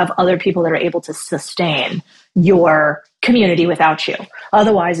means that you have other people that are able to sustain your community without you.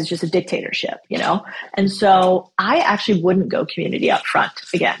 Otherwise, it's just a dictatorship, And so I actually wouldn't go community up front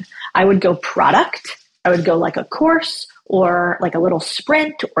again. I would go product. I would go like a course or like a little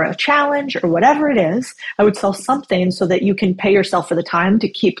sprint or a challenge or whatever it is. I would sell something so that you can pay yourself for the time to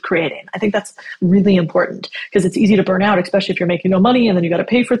keep creating. I think that's really important because it's easy to burn out, especially if you're making no money and then you got to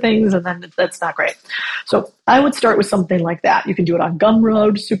pay for things and then that's not great. So I would start with something like that. You can do it on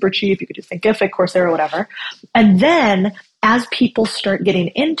Gumroad, super cheap. You could do Thinkific, Coursera, whatever. And then as people start getting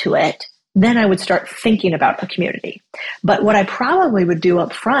into it, then I would start thinking about a community. But what I probably would do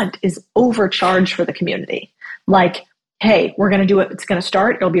up front is overcharge for the community. Like, hey, we're going to do it. It's going to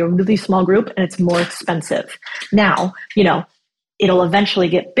start. It'll be a really small group and it's more expensive. Now, it'll eventually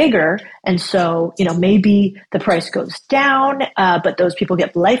get bigger. And so, maybe the price goes down, but those people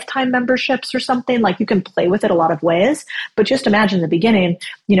get lifetime memberships or something. Like, you can play with it a lot of ways. But just imagine in the beginning,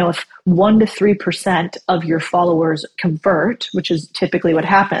 if 1% to 3% of your followers convert, which is typically what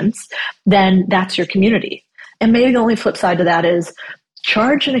happens, then that's your community. And maybe the only flip side to that is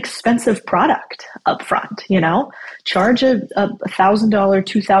charge an expensive product up front, charge a $1,000,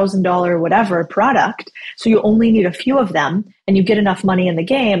 $2,000, whatever product. So you only need a few of them and you get enough money in the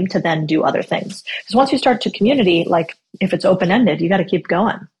game to then do other things. Because once you start to community, like if it's open-ended, you got to keep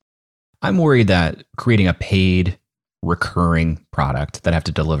going. I'm worried that creating a paid recurring product that I have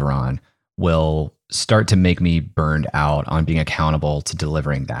to deliver on will start to make me burned out on being accountable to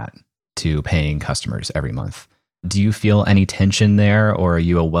delivering that to paying customers every month. Do you feel any tension there, or are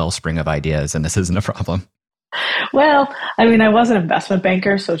you a wellspring of ideas and this isn't a problem? Well, I was an investment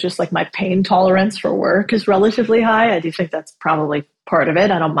banker, so just like my pain tolerance for work is relatively high. I do think that's probably part of it.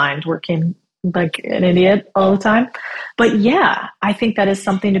 I don't mind working like an idiot all the time. But yeah, I think that is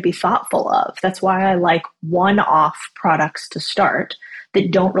something to be thoughtful of. That's why I like one-off products to start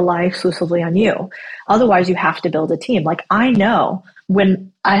that don't rely exclusively on you. Otherwise, you have to build a team. Like, I know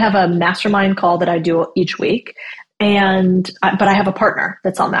when I have a mastermind call that I do each week, but I have a partner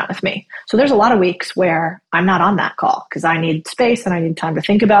that's on that with me. So there's a lot of weeks where I'm not on that call because I need space and I need time to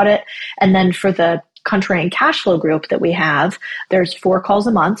think about it. And then for the Contrarian Cash Flow group that we have, there's 4 calls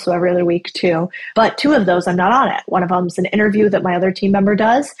a month, so every other week 2. But 2 of those I'm not on it. One of them's an interview that my other team member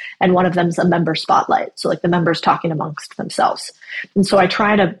does, and one of them's a member spotlight. So like the members talking amongst themselves. And so I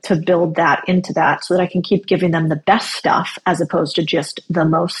try to build that into that so that I can keep giving them the best stuff as opposed to just the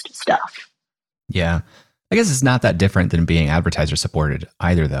most stuff. Yeah. I guess it's not that different than being advertiser supported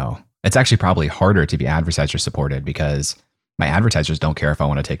either, though. It's actually probably harder to be advertiser supported because my advertisers don't care if I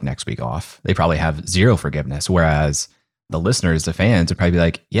want to take next week off. They probably have zero forgiveness. Whereas the listeners, the fans, would probably be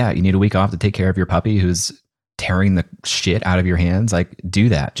like, yeah, you need a week off to take care of your puppy who's tearing the shit out of your hands. Like, do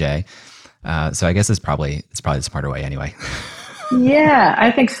that, Jay. So I guess it's probably the smarter way anyway. Yeah, I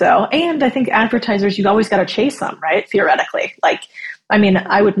think so. And I think advertisers, you've always got to chase them, right? Theoretically.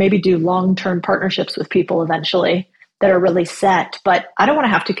 I would maybe do long-term partnerships with people eventually that are really set, but I don't want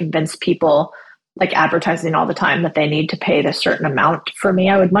to have to convince people like advertising all the time that they need to pay this certain amount for me.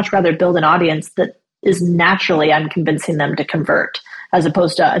 I would much rather build an audience that is naturally, I'm convincing them to convert, as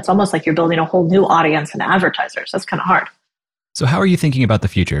opposed to, it's almost like you're building a whole new audience and advertisers. That's kind of hard. So how are you thinking about the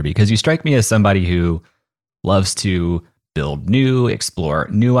future? Because you strike me as somebody who loves to build new, explore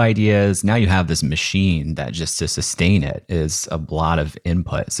new ideas. Now you have this machine that just to sustain it is a lot of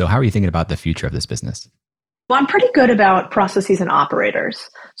input. So how are you thinking about the future of this business? Well, I'm pretty good about processes and operators.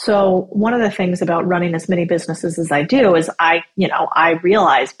 So one of the things about running as many businesses as I do is I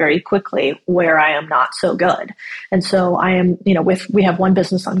realize very quickly where I am not so good. And so I am, we have one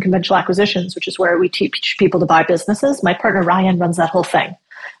business on conventional acquisitions, which is where we teach people to buy businesses. My partner, Ryan, runs that whole thing.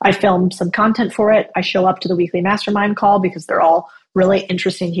 I film some content for it. I show up to the weekly mastermind call because they're all really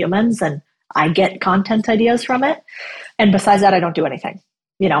interesting humans and I get content ideas from it. And besides that, I don't do anything.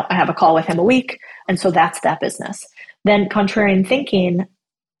 I have a call with him a week. And so that's that business. Then contrarian thinking,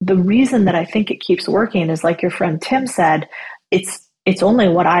 the reason that I think it keeps working is like your friend Tim said, it's only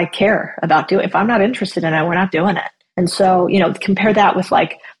what I care about doing. If I'm not interested in it, we're not doing it. And so, compare that with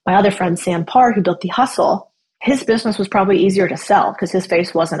like my other friend, Sam Parr, who built The Hustle. His business was probably easier to sell because his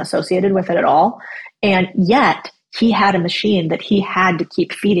face wasn't associated with it at all. And yet he had a machine that he had to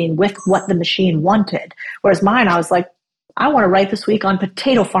keep feeding with what the machine wanted. Whereas mine, I was like, I want to write this week on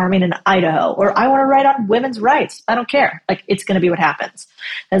potato farming in Idaho, or I want to write on women's rights. I don't care. Like, it's going to be what happens.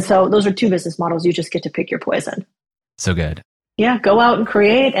 And so those are 2 business models. You just get to pick your poison. So good. Yeah. Go out and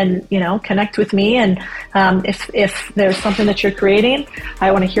create and, connect with me. And if there's something that you're creating,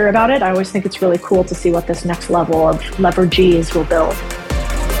 I want to hear about it. I always think it's really cool to see what this next level of leveragees will build.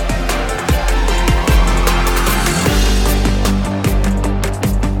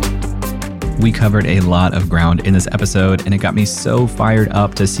 We covered a lot of ground in this episode, and it got me so fired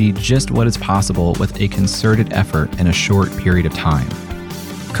up to see just what is possible with a concerted effort in a short period of time.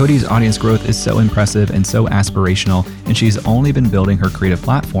 Cody's audience growth is so impressive and so aspirational, and she's only been building her creative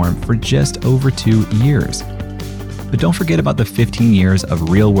platform for just over 2 years. But don't forget about the 15 years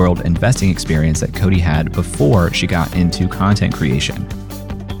of real-world investing experience that Cody had before she got into content creation.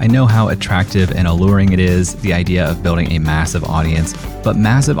 I know how attractive and alluring it is, the idea of building a massive audience, but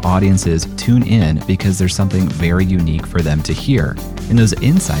massive audiences tune in because there's something very unique for them to hear. And those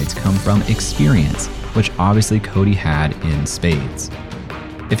insights come from experience, which obviously Cody had in spades.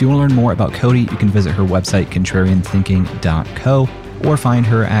 If you want to learn more about Cody, you can visit her website, contrarianthinking.co, or find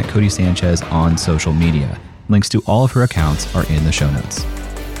her at Cody Sanchez on social media. Links to all of her accounts are in the show notes.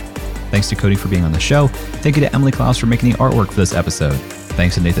 Thanks to Cody for being on the show. Thank you to Emily Klaus for making the artwork for this episode.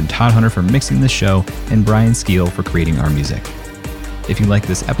 Thanks to Nathan Todhunter for mixing this show, and Brian Skeel for creating our music. If you like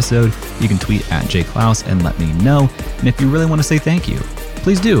this episode, you can tweet at jklaus and let me know. And if you really want to say thank you,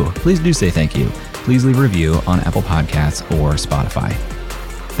 please do say thank you. Please leave a review on Apple Podcasts or Spotify.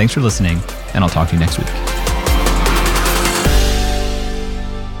 Thanks for listening, and I'll talk to you next week.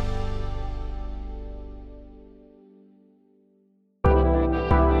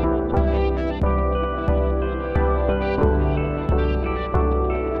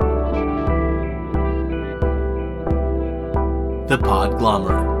 The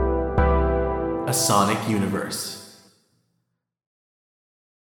Podglomerate, a sonic universe.